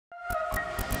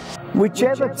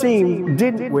Whichever team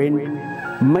didn't win,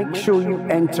 make sure you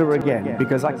enter again,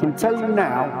 because I can tell you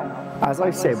now, as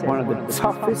I said, one of the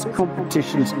toughest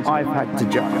competitions I've had to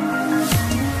judge.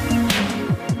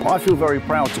 I feel very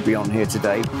proud to be on here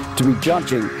today, to be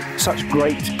judging such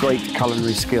great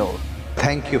culinary skill.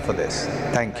 Thank you for this.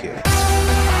 Thank you.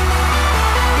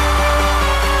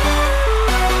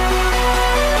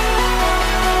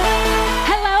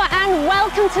 Hello and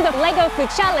welcome to the Lego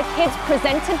Foodshala Kids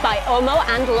presented by Omo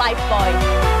and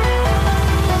Lifebuoy.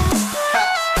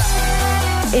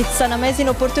 It's an amazing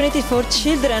opportunity for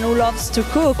children who loves to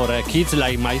cook. For kids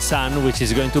like my son, which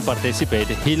is going to participate,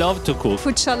 he loves to cook.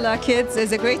 Foodshala Kids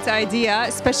is a great idea,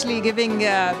 especially giving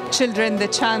children the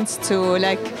chance to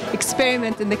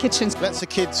experiment in the kitchen. Lets the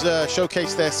kids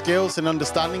showcase their skills and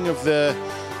understanding of the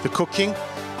cooking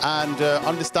and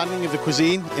understanding of the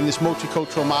cuisine in this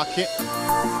multicultural market.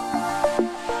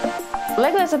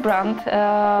 Lego as a brand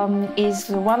is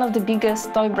one of the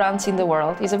biggest toy brands in the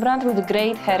world. It's a brand with a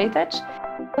great heritage.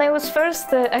 When I was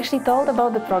first actually told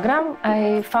about the program,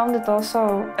 I found it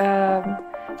also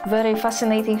very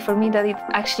fascinating for me that it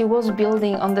actually was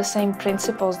building on the same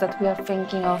principles that we are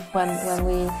thinking of when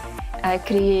we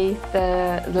create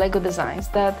the Lego designs.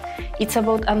 That it's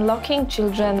about unlocking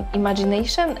children's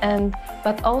imagination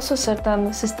but also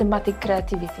certain systematic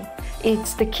creativity.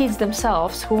 It's the kids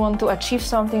themselves who want to achieve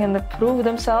something and prove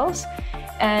themselves.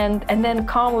 And then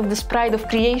come with this pride of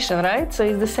creation, right? So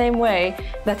it's the same way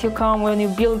that you come when you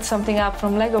build something up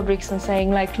from Lego bricks and saying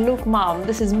like, look, mom,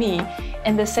 this is me.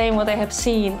 And the same what I have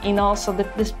seen in also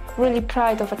this really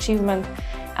pride of achievement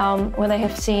what I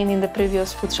have seen in the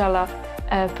previous Foodshala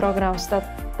programs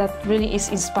that really is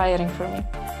inspiring for me.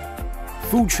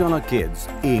 Foodshala Kids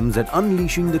aims at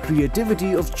unleashing the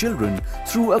creativity of children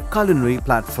through a culinary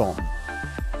platform.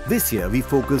 This year we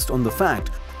focused on the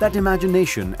fact that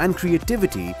imagination and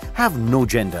creativity have no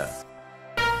gender.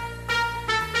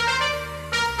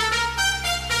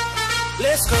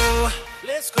 Let's go,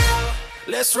 let's go,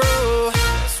 let's roll,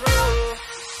 let's roll.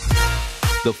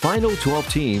 The final 12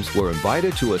 teams were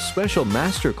invited to a special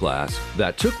masterclass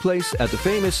that took place at the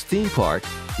famous theme park,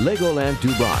 Legoland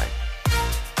Dubai.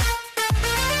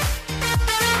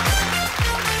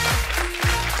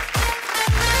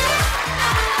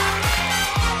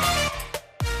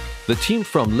 The team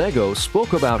from Lego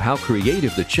spoke about how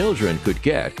creative the children could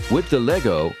get with the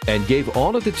Lego and gave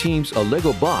all of the teams a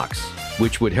Lego box,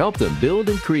 which would help them build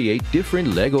and create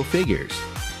different Lego figures.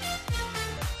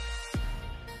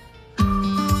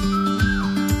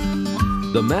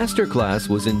 The masterclass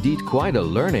was indeed quite a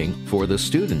learning for the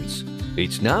students.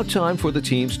 It's now time for the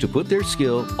teams to put their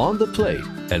skill on the plate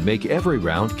and make every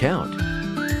round count.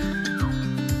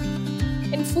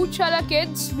 In Foodshala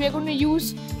Kids, we are going to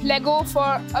use Lego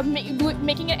for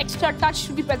making an extra touch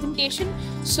to the presentation.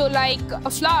 So like a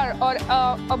flower or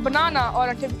a banana or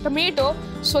a tomato.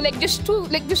 So just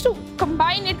to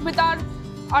combine it with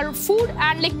our food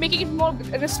and making it more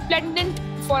resplendent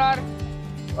for our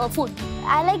food.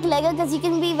 I like Lego because you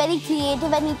can be very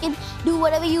creative and you can do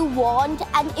whatever you want,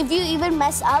 and if you even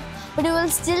mess up, but it will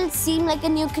still seem like a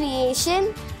new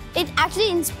creation. It actually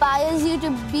inspires you to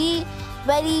be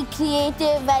very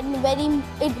creative and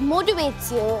it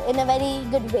motivates you in a very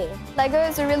good way. Lego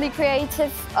is a really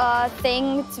creative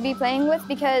thing to be playing with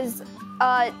because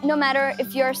no matter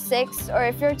if you're 6 or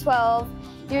if you're 12,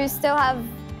 you still have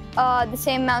the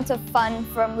same amount of fun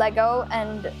from Lego,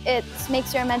 and it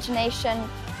makes your imagination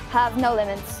have no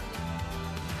limits.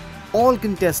 All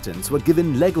contestants were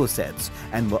given Lego sets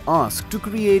and were asked to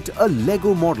create a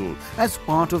Lego model as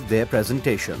part of their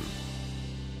presentation.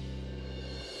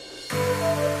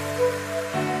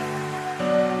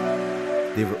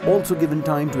 They were also given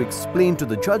time to explain to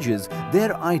the judges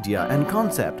their idea and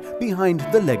concept behind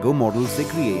the Lego models they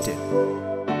created.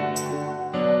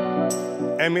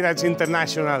 Emirates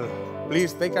International,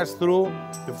 please take us through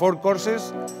the 4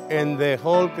 courses and the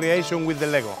whole creation with the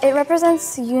Lego. It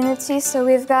represents unity, so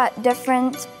we've got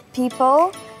different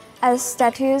people as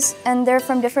statues, and they're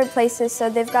from different places, so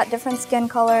they've got different skin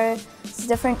colors,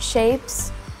 different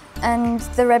shapes, and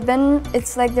the ribbon,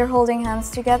 it's like they're holding hands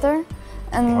together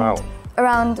and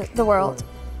around the world.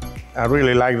 I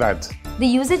really like that. The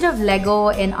usage of Lego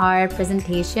in our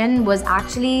presentation was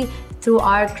actually through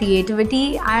our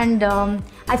creativity, and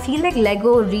I feel like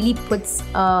Lego really puts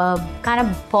kind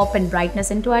of pop and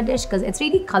brightness into our dish because it's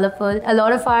really colorful. A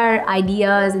lot of our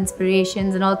ideas,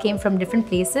 inspirations and all came from different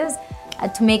places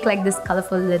to make this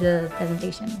colorful little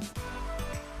presentation.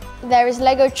 There is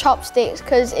Lego chopsticks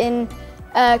because in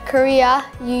Korea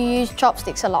you use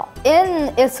chopsticks a lot.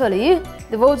 In Italy,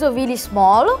 the bowls are really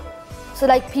small, So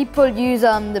like people use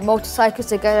the motorcycles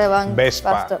to get around Vespa,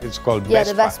 faster. it's called Yeah,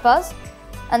 Vespa. the Vespas.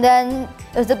 And then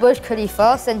there's the Burj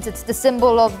Khalifa, since it's the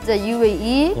symbol of the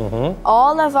UAE.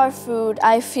 All of our food,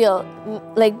 I feel,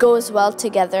 like goes well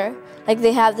together. Like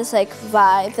they have this like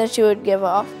vibe that you would give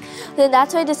off. Then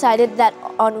that's why I decided that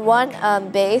on one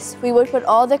base, we would put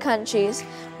all the countries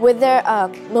with their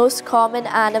most common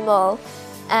animal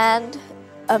and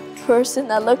a person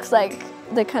that looks like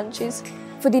the countries.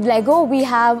 For the Lego, we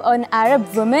have an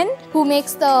Arab woman who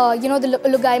makes the, you know, the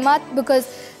lugaimat, because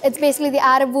it's basically the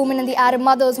Arab women and the Arab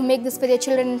mothers who make this for their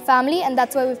children and family, and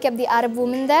that's why we've kept the Arab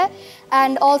woman there.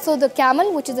 And also the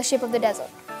camel, which is the shape of the desert.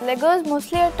 Lego is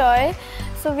mostly a toy,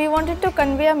 so we wanted to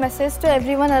convey a message to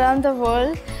everyone around the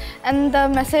world. And the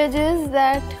message is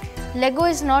that Lego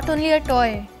is not only a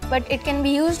toy, but it can be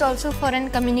used also for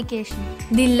communication.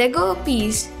 The Lego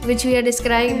piece which we are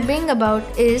describing about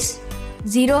is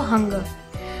Zero Hunger.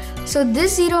 So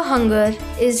this Zero Hunger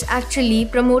is actually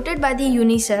promoted by the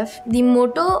UNICEF. The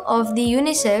motto of the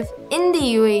UNICEF in the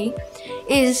UAE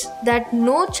is that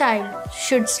no child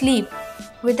should sleep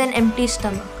with an empty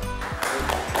stomach.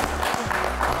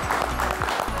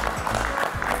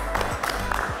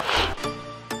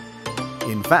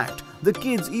 In fact, the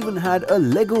kids even had a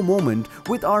Lego moment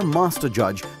with our master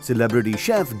judge, celebrity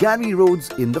chef Gary Rhodes,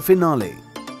 in the finale.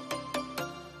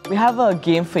 We have a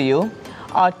game for you.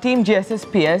 Our team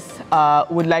GSSPS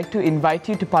would like to invite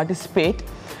you to participate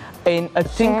in a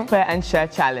Think, Pair and Share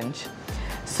challenge.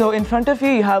 So in front of you,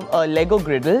 you have a Lego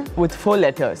griddle with 4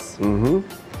 letters.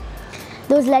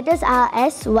 Those letters are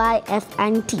S, Y, F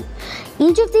and T.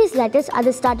 Each of these letters are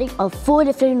the starting of 4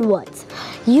 different words.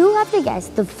 You have to guess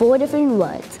the 4 different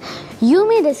words. You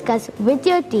may discuss with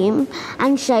your team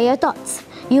and share your thoughts.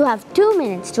 You have 2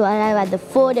 minutes to arrive at the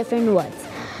 4 different words.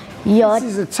 This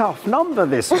is a tough number,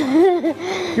 this one.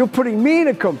 You're putting me in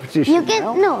a competition You can,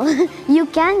 now. no, you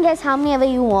can guess how many ever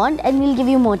you want and we'll give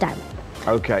you more time.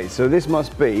 Okay, so this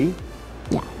must be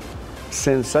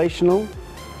sensational,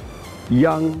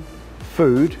 young,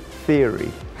 food,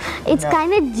 theory. It's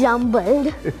kind of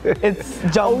jumbled. It's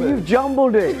jumbled. Oh, you've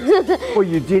jumbled it. Well,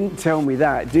 you didn't tell me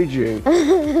that, did you?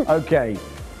 Okay.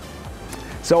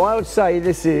 So I would say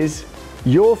this is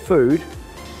your food,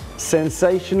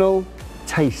 sensational,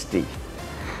 tasty.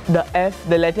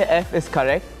 The letter F is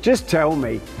correct. Just tell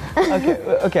me.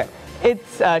 Okay.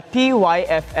 It's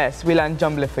TYFS. We'll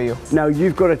unjumble it for you. Now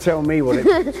you've got to tell me what it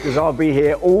is, because I'll be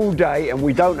here all day, and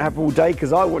we don't have all day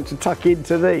because I want to tuck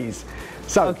into these.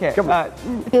 So, come on.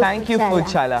 Thank you,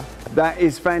 Foodshala. That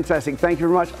is fantastic. Thank you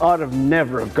very much. I'd have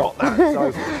never have got that.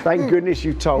 So thank goodness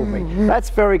you told me. That's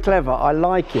very clever. I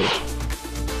like it.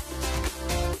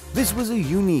 This was a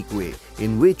unique way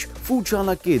in which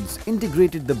Foodshala Kids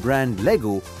integrated the brand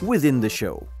Lego within the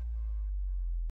show.